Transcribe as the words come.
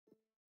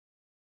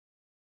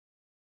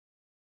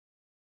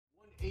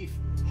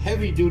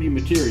Heavy duty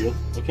material,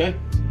 okay?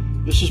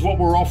 This is what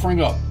we're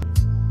offering up.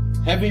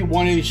 Heavy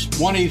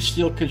 1/8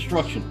 steel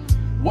construction.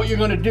 What you're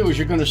gonna do is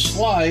you're gonna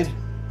slide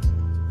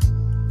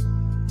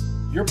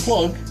your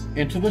plug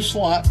into the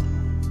slot.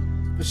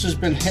 This has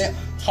been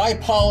high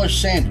polish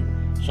sanded,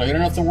 so you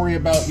don't have to worry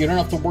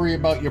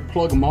about your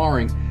plug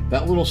marring.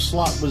 That little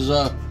slot was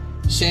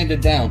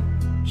sanded down,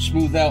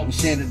 smoothed out and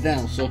sanded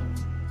down. So,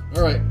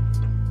 all right,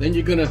 then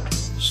you're gonna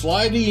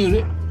slide the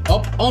unit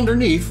up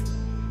underneath.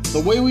 The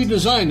way we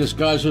designed this,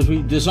 guys, is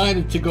we designed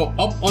it to go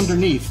up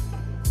underneath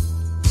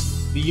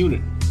the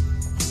unit.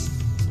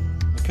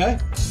 Okay?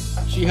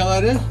 See how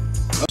that is?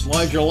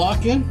 Slide your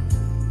lock in.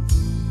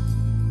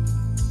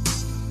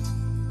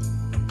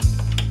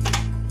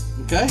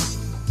 Okay?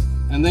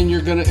 And then you're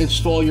going to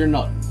install your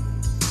nut.